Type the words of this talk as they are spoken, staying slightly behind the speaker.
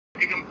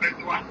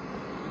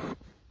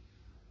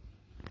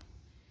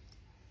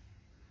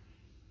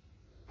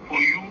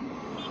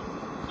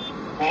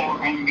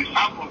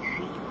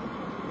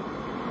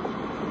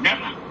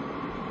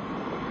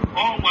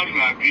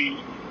me,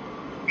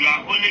 you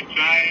are only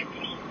trying to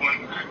spoil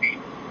my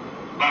name.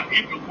 But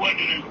if you want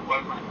to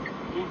spoil my name,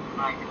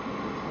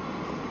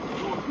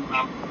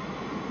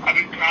 I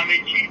become a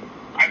chief.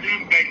 I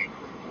didn't beg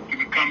to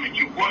become a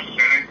chief. God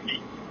select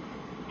me.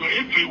 So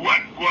if you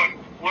want God,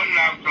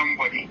 love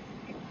somebody,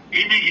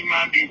 any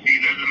human being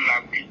he doesn't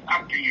love me,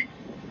 up to you.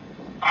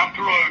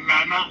 After all,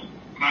 Nana,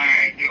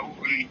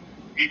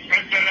 His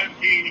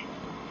Excellency,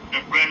 the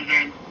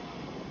President,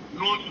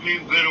 knows me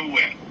very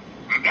well.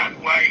 And that's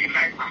why he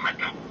likes my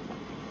matter.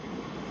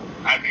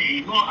 And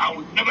he knows I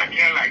would never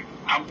tell like,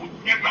 I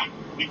would never,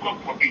 because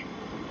for me,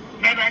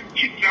 never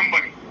cheat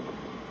somebody.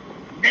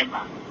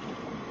 Never.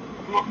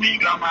 For me,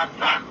 you are my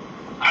son.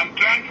 I'm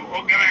trying to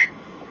organize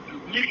to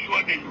make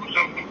sure they do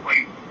something for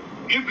you.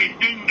 If you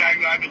think that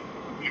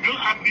you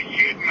don't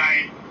appreciate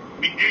my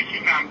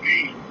mediation I'm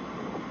doing,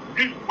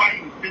 this is why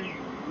you think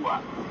you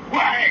are. Go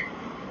ahead.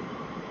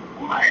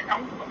 Go ahead. I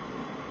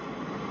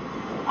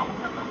will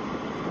never.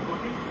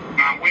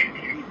 Now wait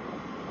to you.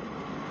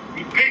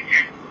 Be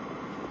patient.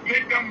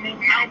 Let them move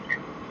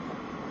mountains.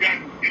 Then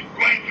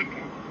destroy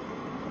people.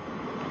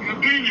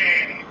 You're doing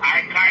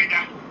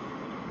Al-Qaeda.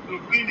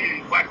 You're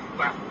doing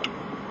whatever.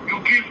 You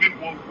kill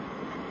people.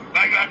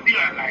 But you are still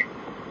alive.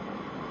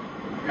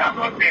 You are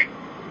not dead.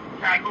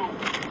 I know.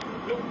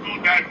 Don't do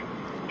that.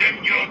 Then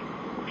just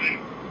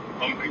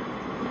complete.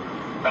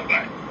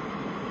 Bye-bye.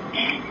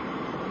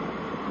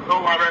 No,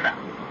 my brother.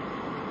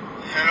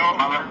 Hello.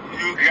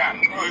 You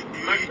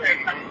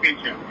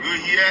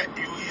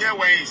hear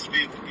when he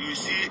speak. You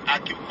see, I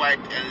keep quiet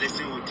and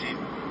listen with him.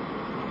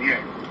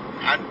 Yeah.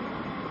 And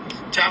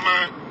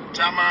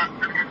Chama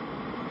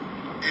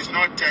is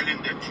not telling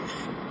the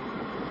truth.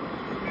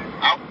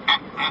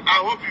 I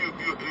hope you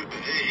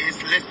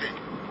is listening.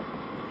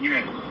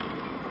 Yes.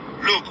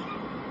 Look,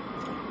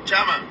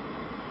 Chama,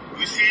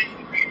 you see,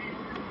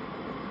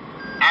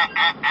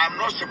 I'm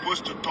not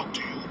supposed to talk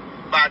to you,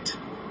 but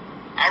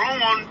I don't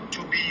want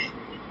to be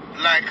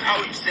like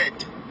how you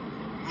said.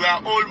 You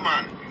are old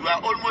man. You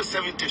are almost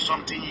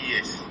 70-something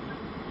years.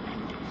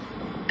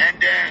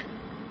 And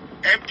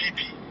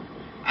MPP,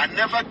 I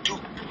never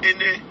took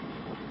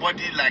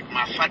anybody like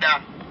my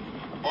father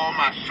or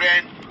my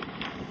friend,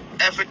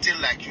 everything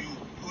like you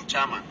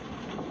Chama.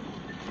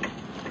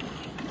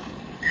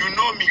 You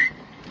know me.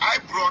 I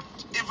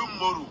brought even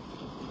Moro.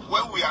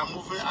 When we are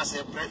moving as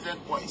a president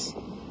voice,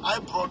 I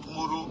brought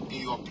Moro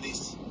in your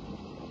place.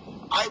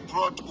 I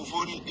brought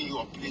Uvori in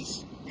your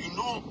place. You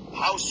know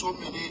how so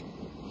many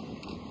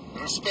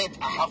respect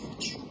I have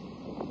with you.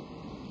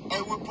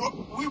 And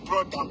we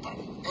brought Dampare.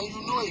 And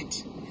you know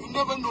it. You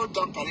never know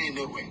Dampare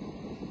anywhere.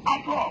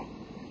 At all.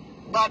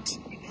 But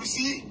you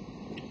see,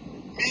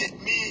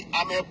 me,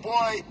 I'm a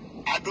boy.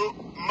 I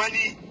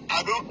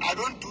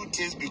don't do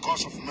things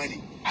because of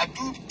money. I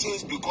do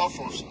things because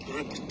of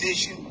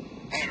reputation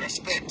and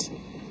respect.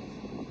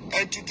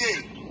 And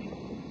today,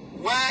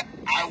 where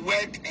I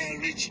work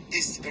and reach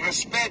is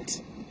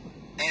respect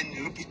and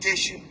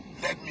reputation.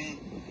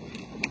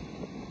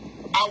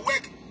 I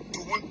work to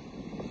win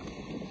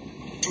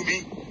to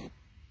me.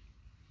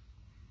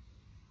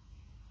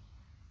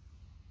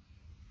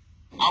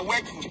 I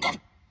work with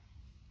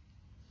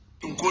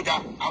Nkoda.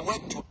 I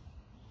work to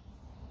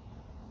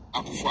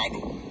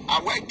Akufo-Addo.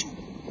 I work to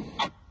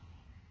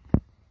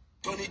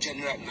Attorney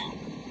General now.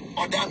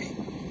 Odami.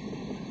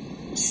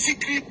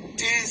 Secret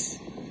things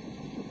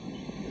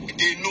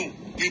they know,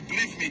 they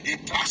believe me, they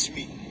trust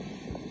me.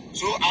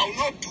 So I will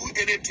not do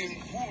anything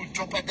who will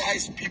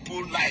jeopardize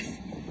people's life.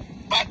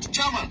 But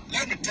Chama,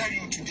 let me tell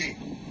you today,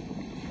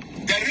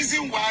 the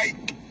reason why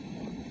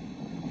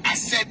I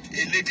set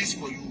a ladies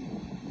for you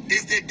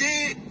is the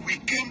day we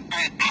came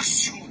and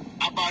asked you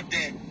about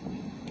the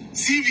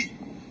CV.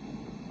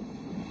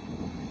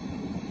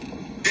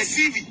 The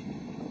CV.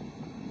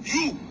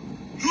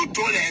 You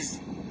told us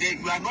that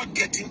you are not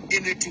getting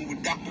anything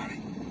with Dampare.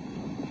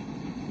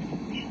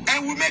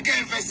 And we make an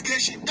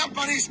investigation.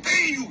 Dampare is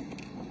paying you.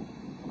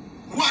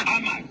 What?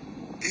 Aman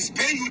is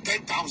paying you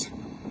 10,000.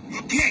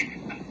 You pay.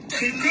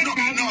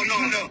 No,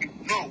 wait.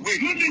 No. When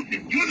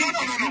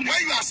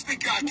you are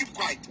speaking, I keep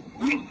quiet.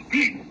 Look,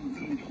 please.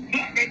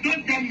 But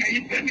don't tell me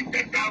he paid me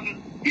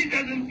 10,000. He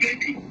doesn't pay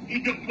me.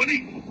 He's the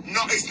police.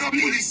 No, it's not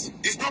police.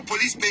 It's not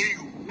police paying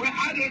you. Well,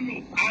 I don't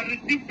know. I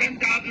received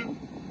 10,000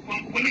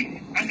 from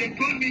police. And they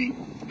told me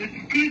the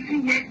security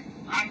work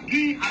I'm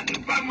doing at the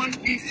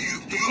pharmacy,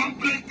 the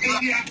complex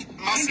area,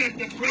 under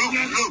the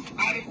president,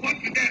 I report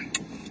to them.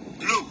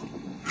 Look,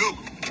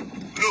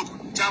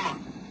 Chama.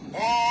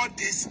 All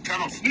this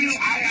kind of...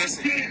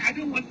 I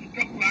don't want to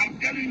talk about. I'm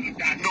telling you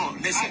that. No,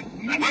 listen.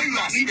 When you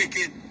are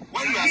speaking...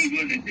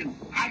 Listen,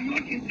 I'm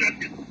not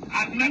interested.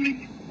 I've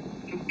managed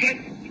to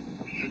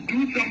do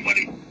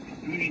somebody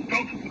to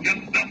talk to them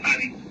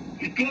somebody.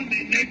 He told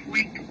me next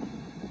week,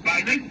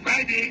 by next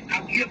Friday,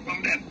 I'll hear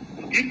from them.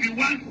 If you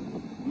want,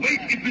 wait.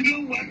 If you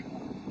don't want,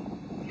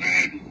 go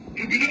ahead.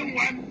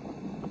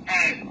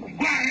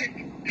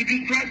 If you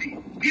try me,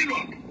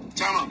 period.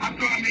 Chama.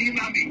 After I'm a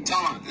human being.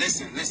 Chama,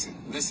 listen.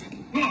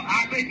 No,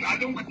 I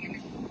don't want to.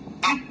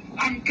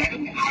 I'm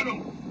getting out of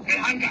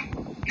anger.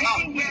 I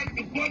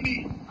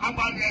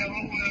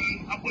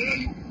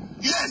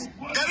Yes,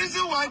 the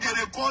reason why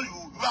they call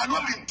you, you are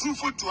not being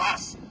truthful to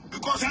us.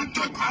 Because you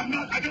take,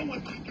 I don't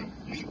want to do.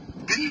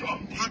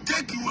 You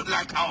take you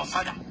like our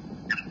father.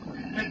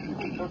 I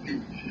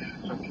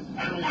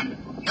don't want it.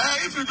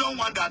 If you don't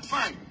want that,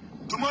 fine.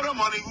 Tomorrow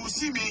morning you will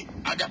see me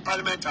at the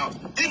Parliament House.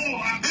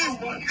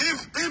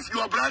 If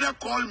your brother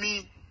call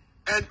me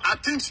and I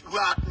think you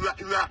are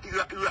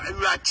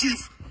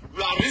chief,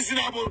 you are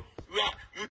reasonable, you